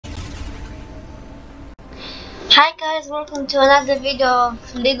Hi guys, welcome to another video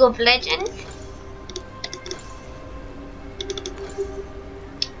of League of Legends.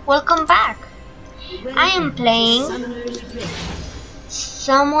 Welcome back. I am playing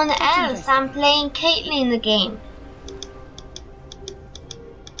someone else. I'm playing Caitlyn in the game.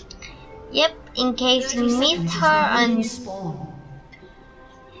 Yep, in case you meet her and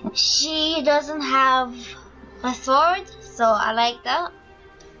she doesn't have a sword, so I like that.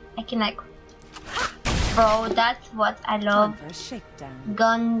 I can like throw, that's what I love.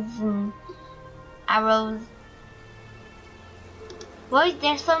 Guns and arrows. Why is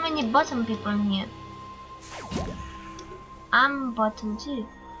there so many bottom people in here? I'm bottom too.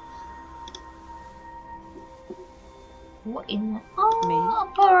 What in the... Oh,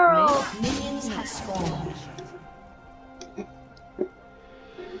 a pearl! Minions have spawned.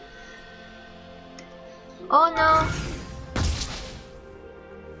 Oh no!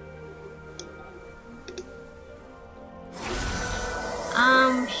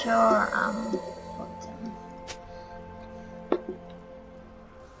 I'm sure I'm bottom.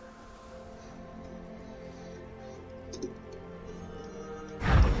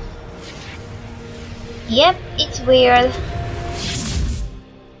 Yep, it's weird.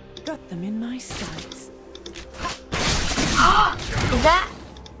 Got them in my sights. Is that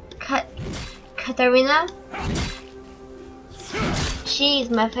Katarina? She is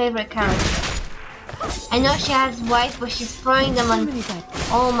my favorite character. I know she has white, but she's throwing them on.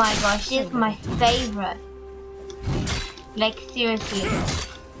 Oh my gosh, she's my favorite. Like seriously.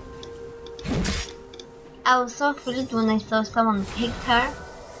 I was so thrilled when I saw someone picked her.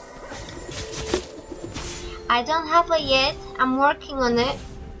 I don't have her yet. I'm working on it.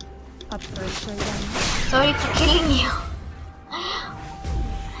 Sorry for killing you.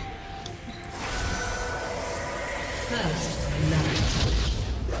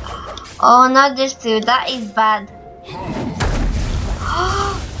 Oh, not this too. That is bad.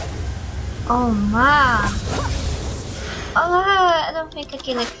 Oh my. Oh, I don't think I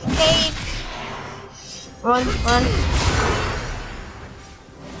can escape. Run, run.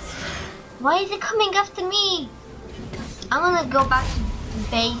 Why is it coming after me? I'm gonna go back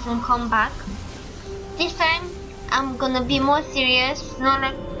to base and come back. This time, I'm gonna be more serious. Not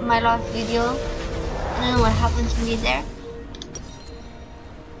like my last video. I don't know what happened to me there.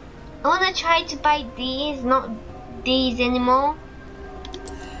 I wanna try to buy these, not these anymore.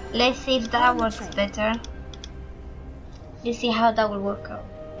 Let's see if that works better. Let's see how that will work out.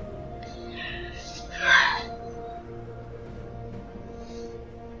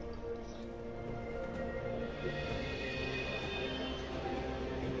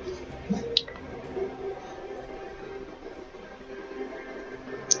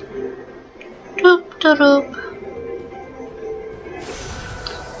 Doop doop.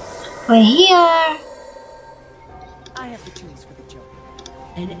 We're here. I have the tools for the job.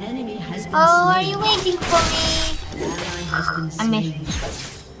 An enemy has been Oh, are slain. you waiting for me? An ally has been I slain.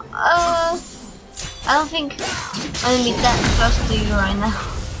 I don't think I'm gonna be that close to you right now.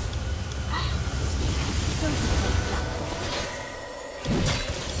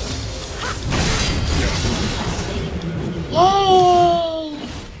 Yay!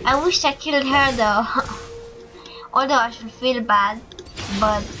 I wish I killed her though. Although I should feel bad,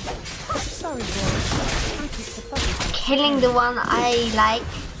 but Sorry, boy. killing the one I like,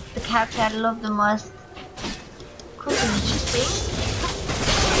 the character I love the most, could be interesting.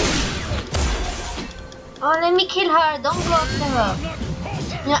 Oh, let me kill her, don't go after her.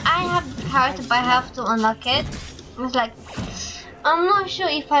 You know, I have the character but I have to unlock it. It's like, I'm not sure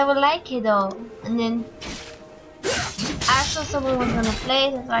if I will like it though. And then I saw someone was gonna play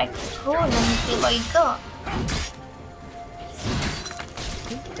it, I was like, cool, let me see what you got.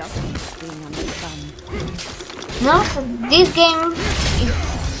 Who doesn't being on the fun? No, so this game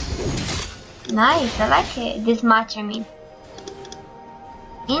is nice, I like it. This match, I mean.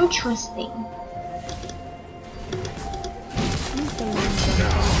 Interesting.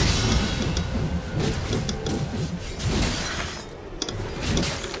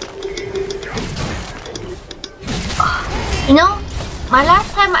 You know, my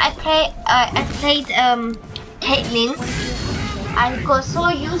last time I played Caitlyn, I got so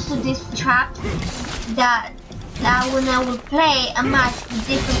used to this trap that when I would play a match with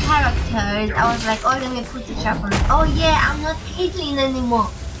different characters, I was like, oh, let me put the trap on. Oh yeah, I'm not Caitlyn anymore.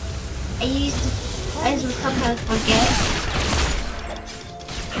 I used to sometimes forget.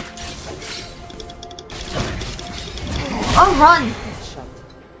 Oh, run!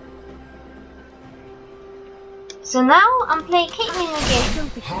 So now I'm playing Caitlyn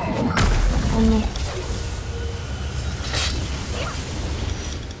again. Oh, no.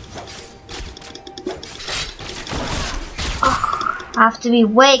 I have to be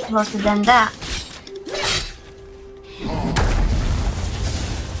way closer than that.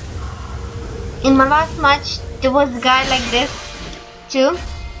 In my last match, there was a guy like this too.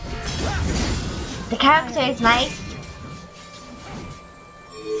 The character is nice.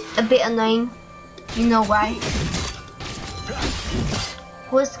 A bit annoying. You know why?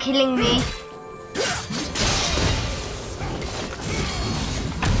 Who's killing me?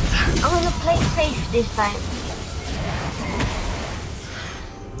 I'm gonna play safe this time.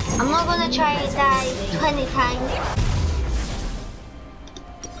 I'm not gonna try to die 20 times.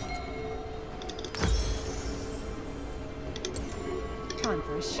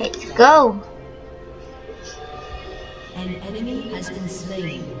 Let's go. An enemy has been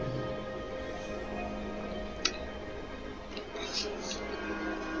slain.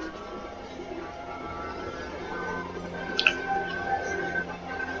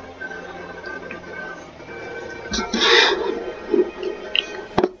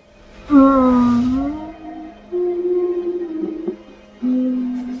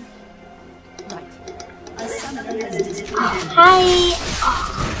 Hi. Oh,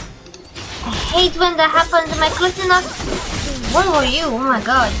 I hate when that happens. Am I close enough? Where were you? Oh my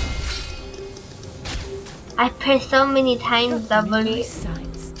god. I pressed so many times W.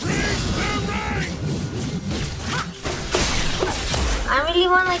 I really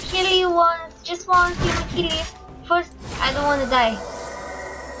wanna kill you once. Just once, let me kill you. First, I don't wanna die.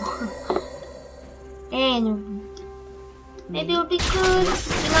 And maybe it'll be good,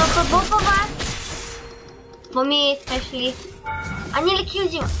 you know, for both of us. For me especially. I nearly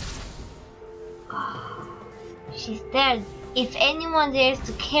killed you. Oh, she's dead. If anyone dares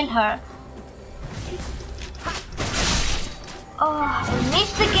to kill her. Oh, I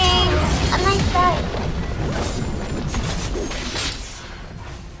missed the game and I died.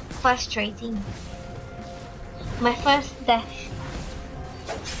 Frustrating. My first death.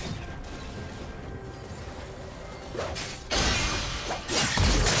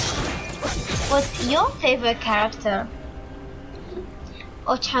 What's your favorite character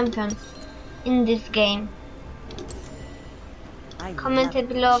or champion in this game? Comment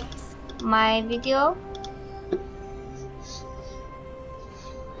below my video.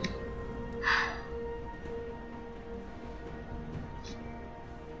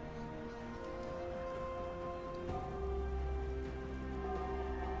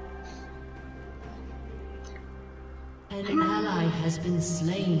 An ally has been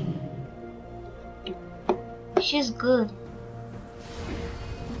slain. She's good.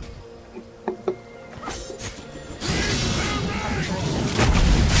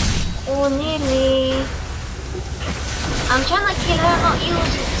 Oh, nearly. I'm trying to kill her, not you.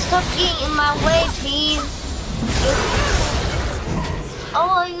 Stop getting in my way, please.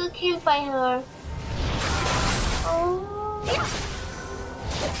 Oh, you killed by her. Oh.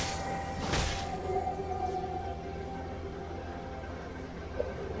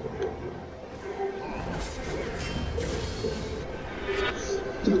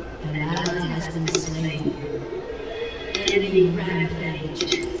 An ally has been slain. Enemy rampage.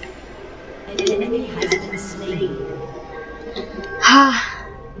 An enemy has been slain.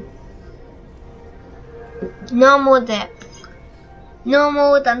 No more deaths. No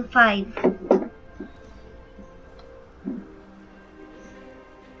more than 5.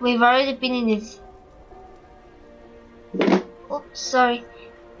 We've already been in this. Oops, sorry.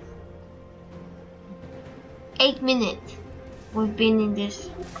 8 minutes. We've been in this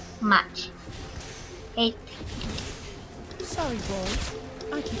match. 8. Sorry, boys.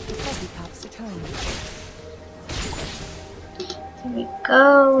 I keep the fuzzy pups at home. Here we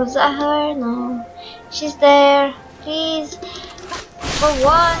go. Was that her? No. She's there. Please. For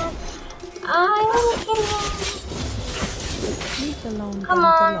once. I want to kill him. Leave the long Come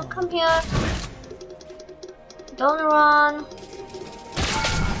on. Come here. Don't run.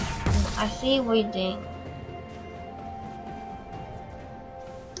 I see what you're doing.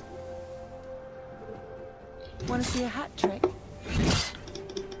 Want to see a hat trick?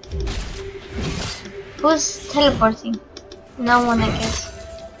 Who's teleporting? No one, I guess.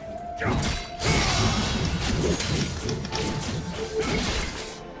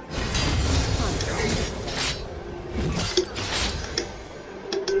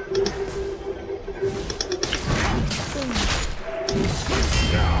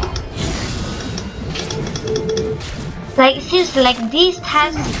 Like seriously, like these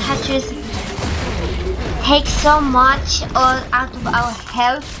touches take so much all out of our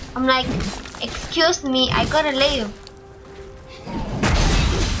health. I'm like, excuse me, I gotta live.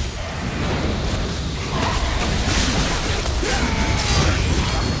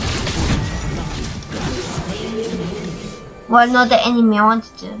 Well, not the enemy I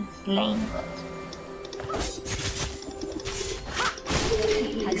wanted to slay, but...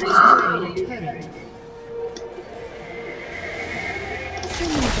 Has destroyed a turret.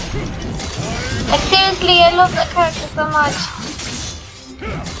 Like seriously, I love that character so much.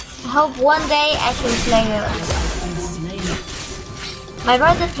 I hope one day I can play her. My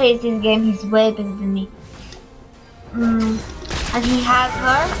brother plays this game, he's way better than me. And he has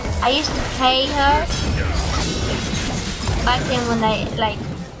her. I used to play her back then when I like...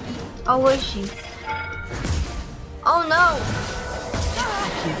 Oh, where is she? Oh no!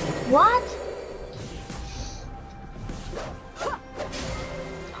 What?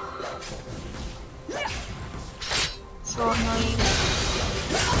 So annoying.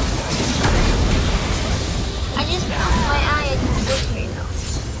 I just put my eye at the book right now.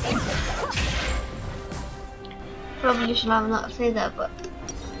 Probably should have not said that, but...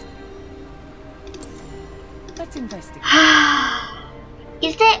 Let's investigate.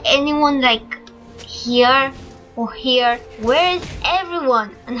 Is there anyone like here or here? Where is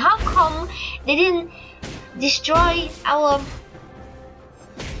everyone? And how come they didn't destroy our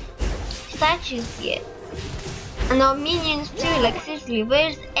statues yet? And our minions too, like seriously,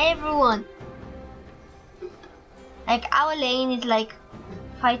 where's everyone? Like our lane is like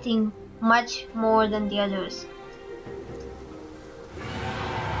fighting much more than the others.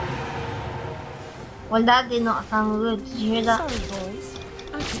 Well, that did not sound good. Did you hear that? Sorry, boys.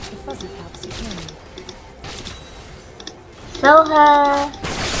 I took the fuzzy caps again. So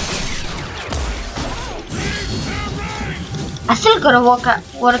I still gotta work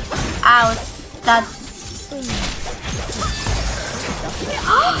out that.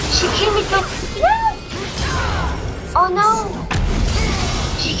 She killed me so. Oh no!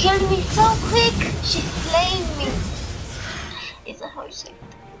 She killed me so quick. She slayed me. It's a horse.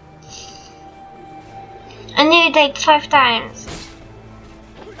 I need it like 5 times.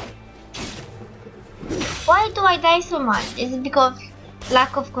 Why do I die so much? Is it because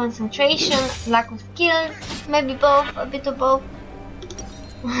lack of concentration, lack of skills, maybe both, a bit of both?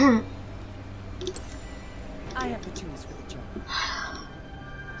 I have the tools for the job.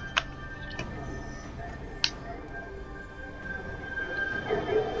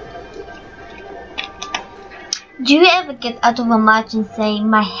 Do you ever get out of a match and say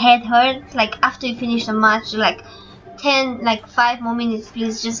my head hurts? Like after you finish the match, like 5 more minutes,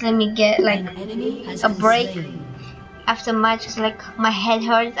 please just let me get like a break after match. Cause like my head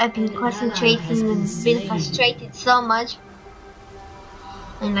hurts. I've been concentrating and been frustrated so much,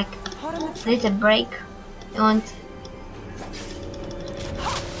 and like there's a break.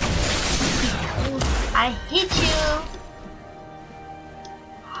 I hit you.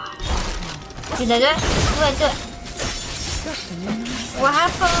 Did I do it? Do it. What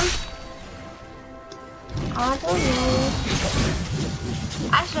happened? I don't know.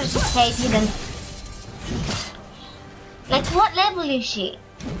 I should just play hidden. Like what level is she?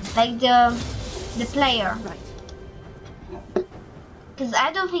 Like the player. Cause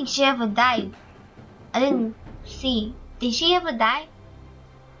I don't think she ever died. I didn't see. Did she ever die?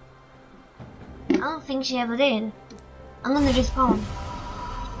 I don't think she ever did. I'm gonna respawn.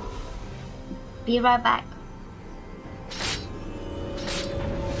 Be right back.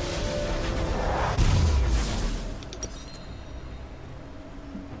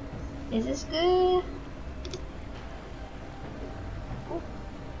 Is this good?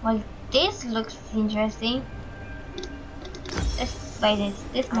 Well, this looks interesting. Let's buy this.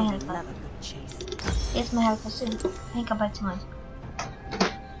 This may help us. This may help us soon. I think I buy too much.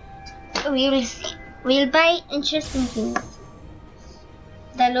 We'll buy interesting things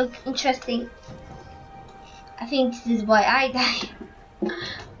that look interesting. I think this is why I die.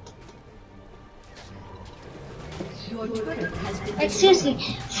 Like seriously,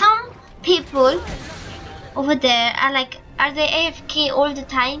 some people over there are like, are they AFK all the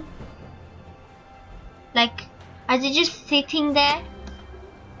time? Like, are they just sitting there,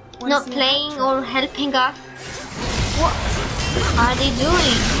 not playing or helping us? What are they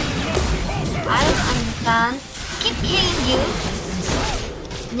doing? I don't understand. Keep killing you.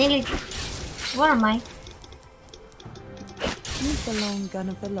 Nearly. Where am I? Use the long gun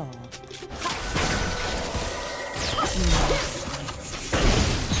of the law.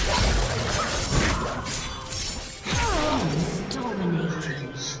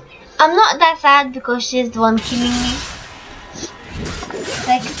 I'm not that sad because she's the one killing me.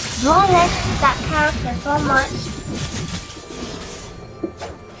 Like, do I like that character so much?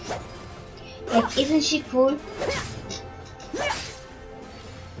 Like, isn't she cool?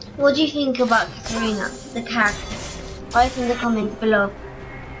 What do you think about Katarina, the character? Write in the comments below.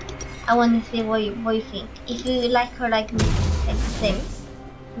 I I want to see what you think. If you like her like me, like the same. Yes?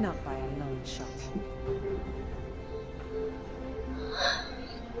 Not by a long shot.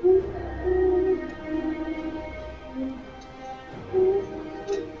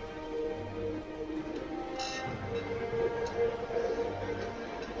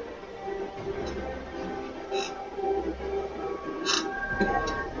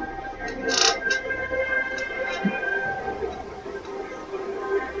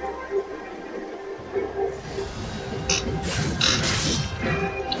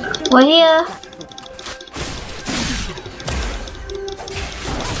 We're here.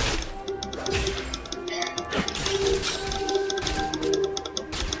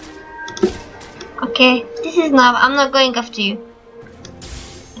 Okay, this is not. I'm not going after you.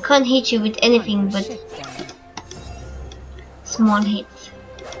 I can't hit you with anything but small hits.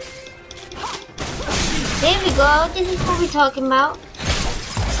 There we go. This is what we're talking about.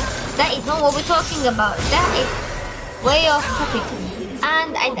 That is not what we're talking about. That is way off topic.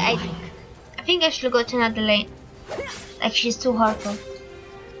 And I think I should go to another lane. Like, she's too hardcore.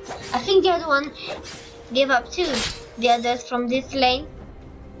 I think the other one gave up too. The others from this lane.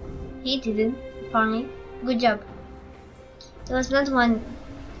 He didn't, apparently. Good job. There was another one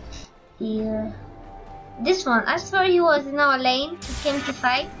here. This one, I swear he was in our lane. He came to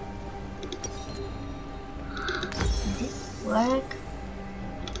fight. Does this work?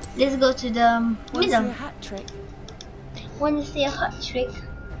 Let's go to the middle. Hat trick. Wanna see a hot trick?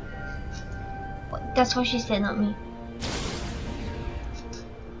 That's what she said, not me.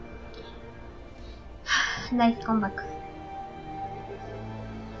 Nice comeback.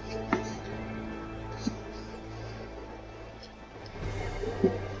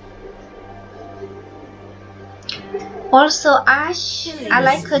 Also, Ash, I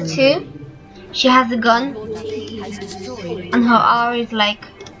like her too. She has a gun, and her R is like,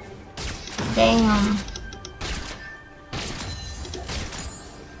 damn.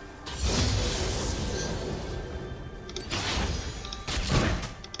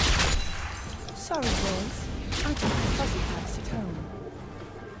 Sorry, boys. I keep the fuzzy pads at home.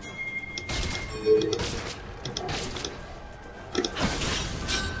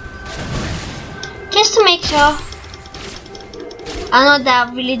 Just to make sure. I know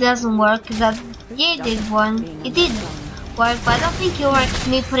that really doesn't work. That yeah, it did one. It did work, but I don't think it works.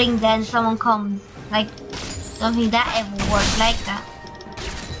 Me putting then someone comes. Like, I don't think that ever worked like that.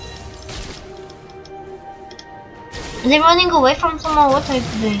 They're running away from someone. What are you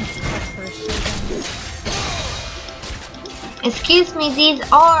doing? Excuse me, these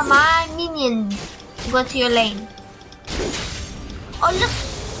are my minions. Go to your lane. Oh look!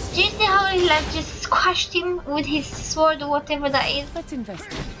 Do you see how he like just squashed him with his sword or whatever that is? Let's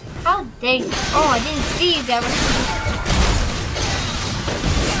investigate. How dare you? Oh, I didn't see you there.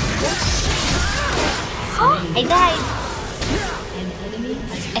 Oh, I died.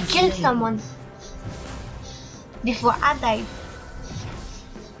 I killed someone before I died.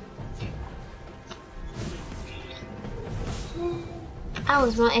 I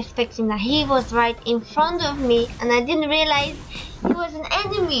was not expecting that. He was right in front of me and I didn't realize he was an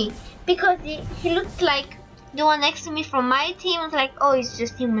enemy because he looked like the one next to me from my team. I was like, oh, it's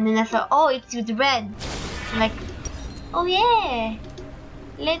just him, and then I thought, oh, it's with red. I'm like, oh yeah,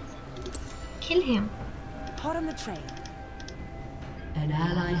 let's kill him. Hot on the train. An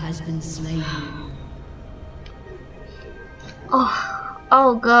ally has been slain.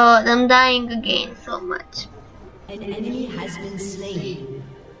 Oh god, I'm dying again so much. An enemy has been slain.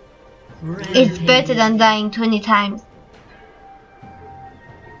 It's better than dying 20 times.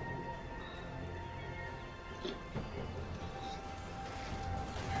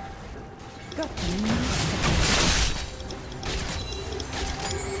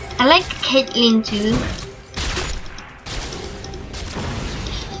 I like Caitlyn too.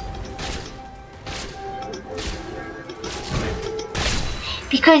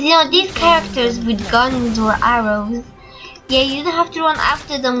 Because you know, these characters with guns or arrows, yeah, you don't have to run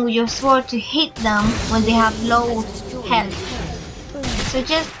after them with your sword to hit them when they have low health. So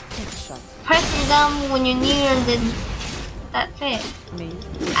just pressing them when you're near and then that's it.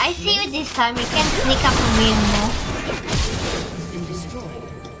 I see you this time, you can't sneak up on me anymore.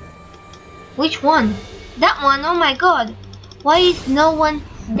 Which one? That one, oh my god. Why is no one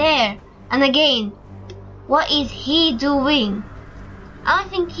there? And again, what is he doing? I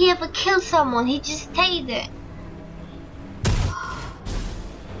don't think he ever killed someone, he just stayed there.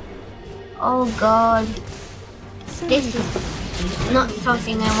 Oh god. This is not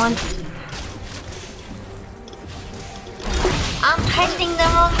something I want. I'm pressing the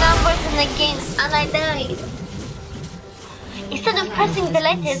wrong numbers and again, and I died. Instead of pressing the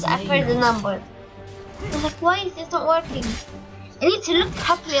letters, I press the numbers. I was like, why is this not working? I need to look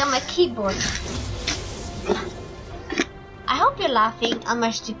properly on my keyboard. I hope you're laughing at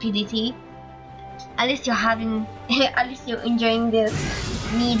my stupidity. At least you're having, at least you're enjoying this,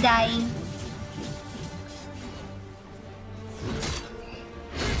 me dying.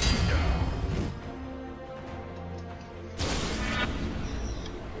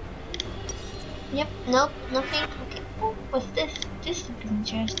 Yep, nope, nothing. Okay, oh, what's this? This is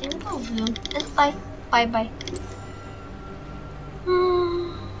interesting. Oh, no. Let's bye. Bye.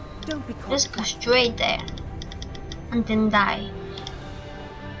 Don't be Let's go straight there. And then die.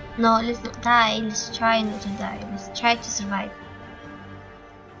 No, let's not die. Let's try not to die. Let's try to survive.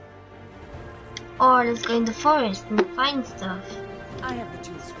 Or let's go in the forest and find stuff. I have the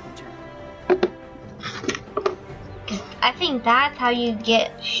tools for the job. Cause I think that's how you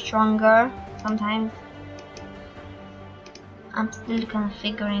get stronger sometimes. I'm still kind of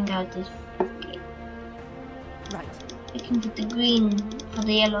figuring out this. Okay. Right. We can put the green for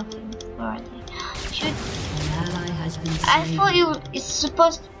the yellow things. Where are they? Shoot. An ally has been I slain. thought it's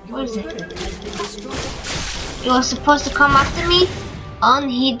supposed. Where is it? Turret has been destroyed. It was supposed to come after me,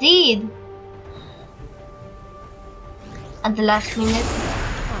 and he did. At the last minute.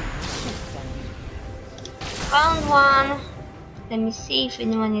 Found one. Let me see if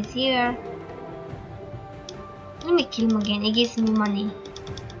anyone is here. Let me kill him again. It gives me money.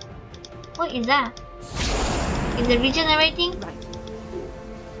 What is that? Is it regenerating? Right.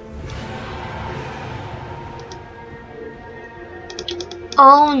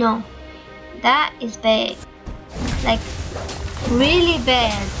 Oh no. That is bad. Like, really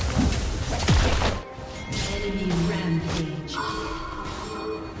bad. Enemy rampage. I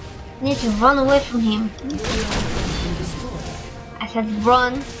need to run away from him. I said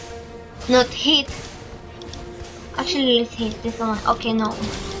run, not hit. Actually, let's hit this one. Okay, no.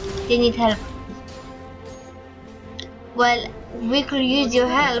 They need help. Well, we could use your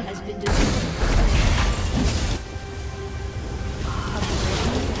help. Has been destroyed.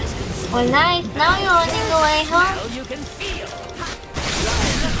 Well, nice. Now you're running away, huh? You can feel.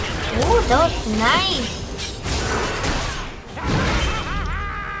 Oh, that was nice.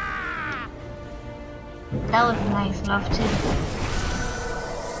 That was nice, love too.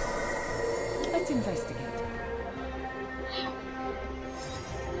 Let's investigate.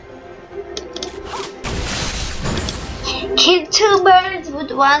 Kill two birds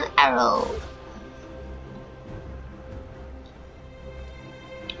with one arrow.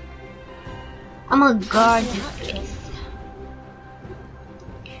 I'm gonna guard this place.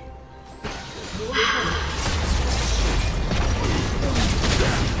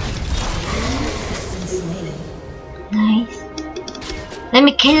 Nice. Let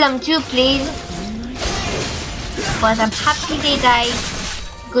me kill them too, please. But I'm happy they died.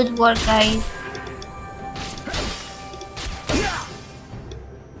 Good work, guys.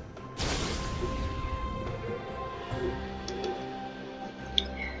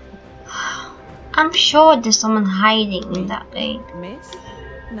 I'm sure there's someone hiding in that way. Miss?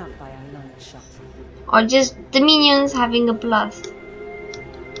 Not by a long shot. Or just the minions having a blast.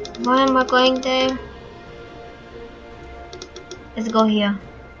 Why am I going there? Let's go here.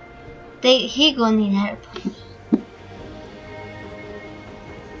 He gonna need help.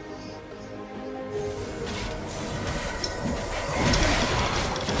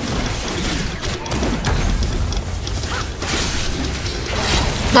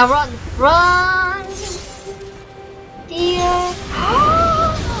 Now run! Run! Dear!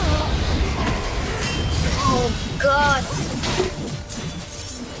 Oh god!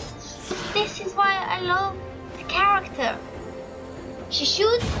 This is why I love the character. She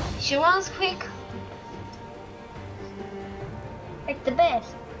shoots, she runs quick. Like the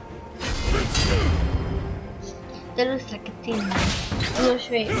best. That looks like a thin man. I'm not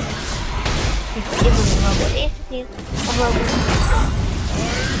sure it's even a robot. Yes, it is a robot.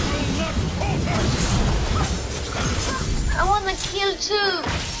 I wanna kill too.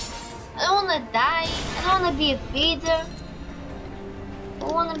 I don't wanna die. I don't wanna be a feeder. I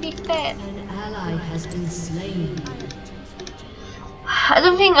wanna be fed. An ally has been slain. I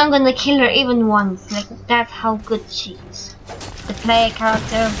don't think I'm gonna kill her even once. Like, that's how good she is. The player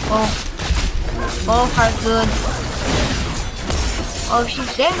character, both are good. Oh,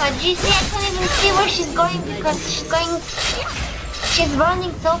 she's there. My GC, I can't even see where she's going because she's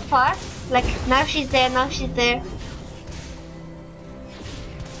running so fast. Like, now she's there, now she's there.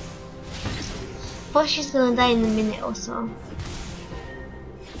 But she's gonna die in a minute or so.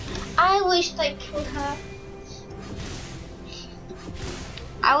 I wish I killed her.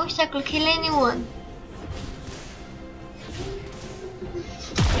 I wish I could kill anyone.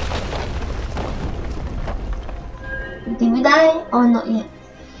 die or not yet?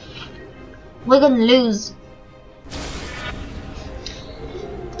 We're gonna lose.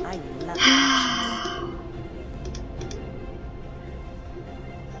 I love it.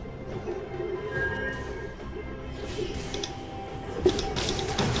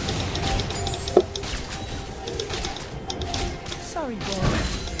 Sorry, boy.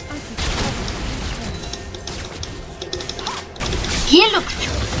 I keep He looks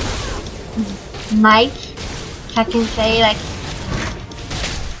nice, if I can say, like.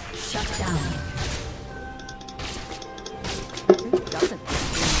 Shut down. Who doesn't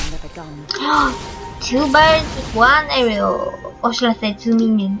want another gun? 2 birds with 1 arrow, or should I say 2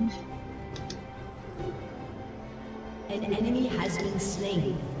 minions? An enemy has been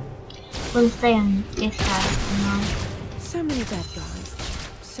slain. We'll stay on this side, you know. So many bad guys.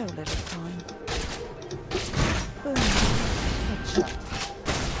 So little time. Boom. Headshot.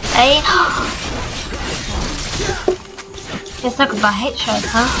 Hey. Let's talk about headshots,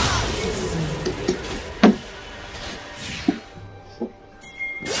 huh?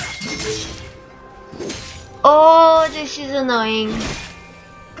 Oh, this is annoying.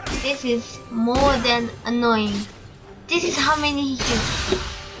 This is more than annoying. This is how many he kills.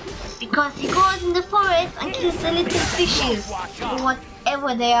 Because he goes in the forest and kills the little fishes, or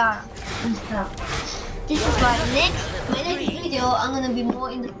whatever they are, and stuff. This is why my next video I'm gonna be more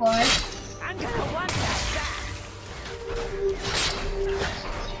in the forest.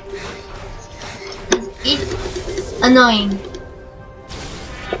 It's annoying.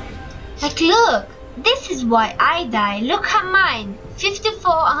 Like, look, this is why I die. Look at mine, 54,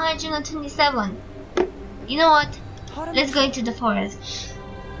 127. You know what? Let's go into the forest.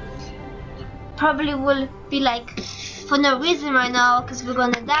 Probably will be like for no reason right now, because we're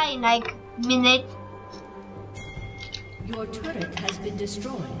gonna die in like minute. Your turret has been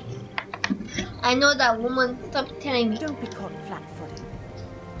destroyed. I know that woman. Stop telling me. Don't be caught flat-footed.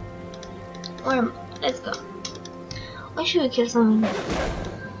 Or let's go. Why should we kill someone?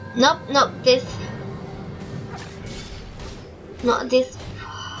 Nope, nope. This. Not this.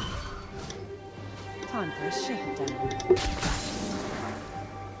 Time for a shakedown.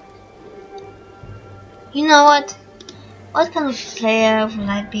 You know what? What kind of player will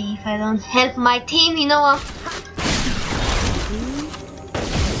I be if I don't help my team? You know what?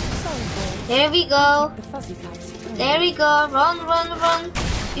 There we go. The fuzzy cups. There we go. Run, run, run.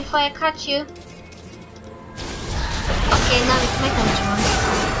 Before I catch you. Okay, now it's my turn to run.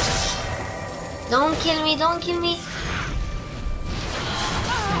 Don't kill me, don't kill me.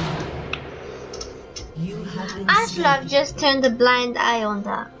 You have been I should have just turned a blind eye on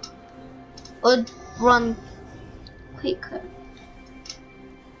that. Or run quicker.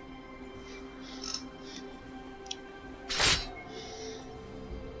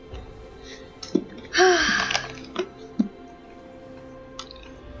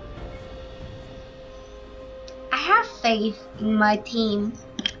 I have faith in my team,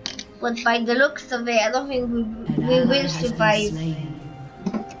 but by the looks of it, I don't think we will survive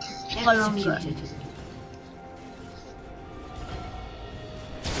for longer.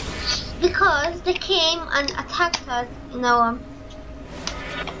 Because they came and attacked us in our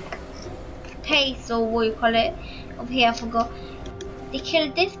case, or what you call it, over here, I forgot. They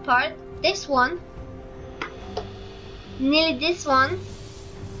killed this part, this one, nearly this one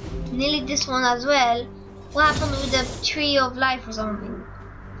as well. What happened with the tree of life or something?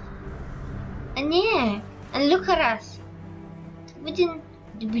 And yeah, and look at us. We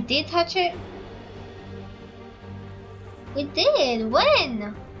did touch it? We did,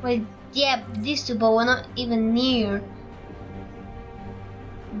 when? Well, yeah, these two, but we're not even near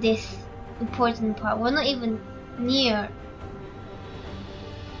this important part. We're not even near.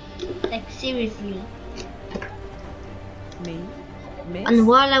 Like, seriously. Me? Miss? And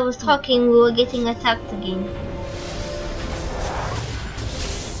while I was talking, we were getting attacked again.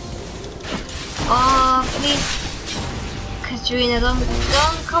 Oh, please. Katrina, don't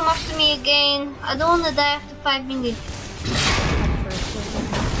come after me again. I don't wanna die after 5 minutes.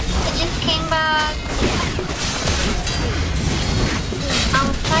 I just came back.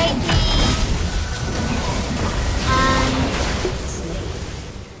 I'm fighting. And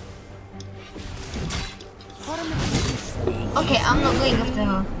okay, I'm not going after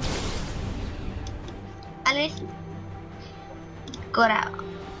her. At least got out.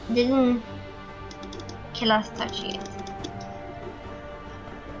 Didn't kill us touch yet.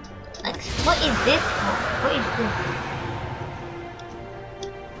 Like, what is this for? What is this?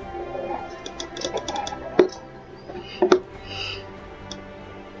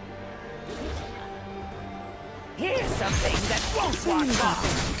 Here's something that won't walk off.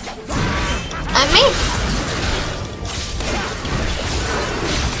 I missed.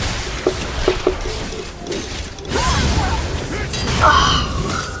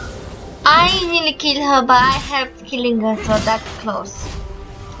 I nearly killed her, but I helped killing her, so that's close.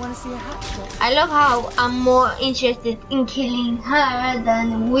 Want to see a hatchet? I love how I'm more interested in killing her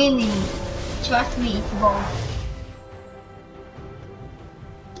than winning. Trust me, it's both.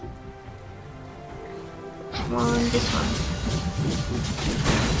 Come on, this one.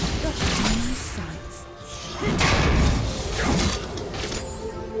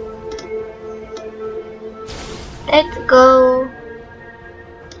 Let's go.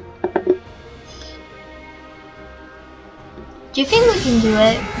 Do you think we can do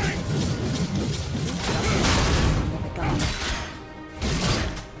it?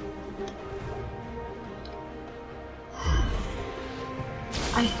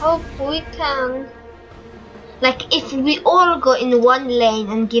 I hope we can. Like, if we all go in one lane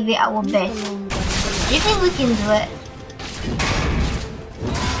and give it our best. Do you think we can do it?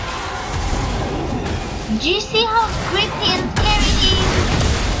 Do you see how creepy and scary he is?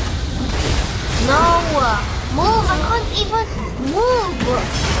 No! Move! I can't even move!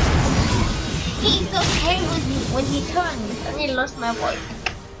 He's so scary when he turns. I nearly lost my voice.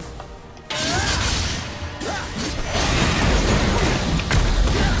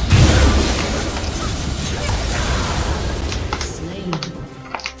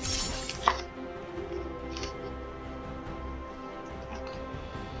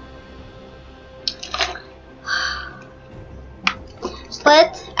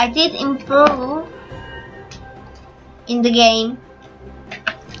 But I did improve in the game.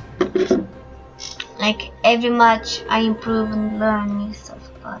 Like every match I improve and learn new stuff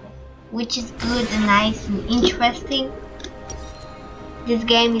about it, which is good and nice and interesting. This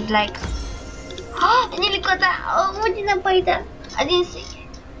game is like, oh, I nearly got that. Oh, why did I buy that? I didn't see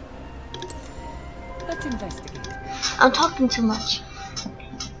it. Let's investigate. I'm talking too much.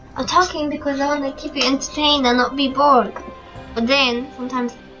 I'm talking because I want to keep you entertained and not be bored. But then,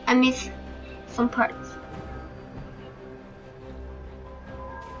 sometimes I miss some parts.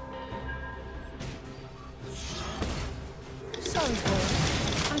 Sorry, boy.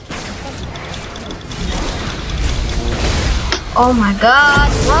 Oh my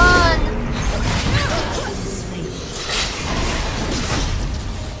god, run!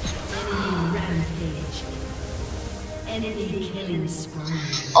 Enemy killing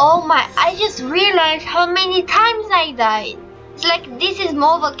spree. Oh my, I just realized how many times I died. It's like this is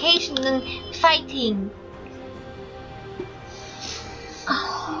more vacation than fighting.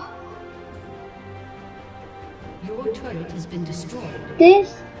 Your turret has been destroyed.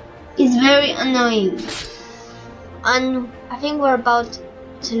 This is very annoying. And I think we're about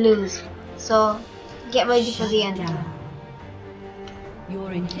to lose. So get ready for the end. Down. Your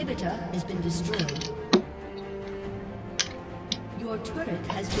inhibitor has been destroyed. Your turret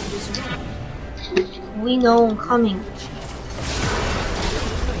has been destroyed. We know I'm coming.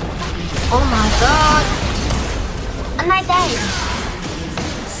 Oh my god! And I died!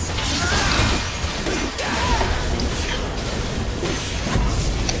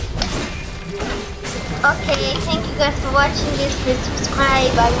 Okay, thank you guys for watching this. Please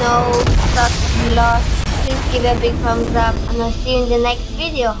subscribe. I know that you lost. Please give a big thumbs up and I'll see you in the next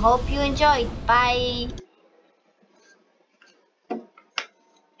video. Hope you enjoyed. Bye!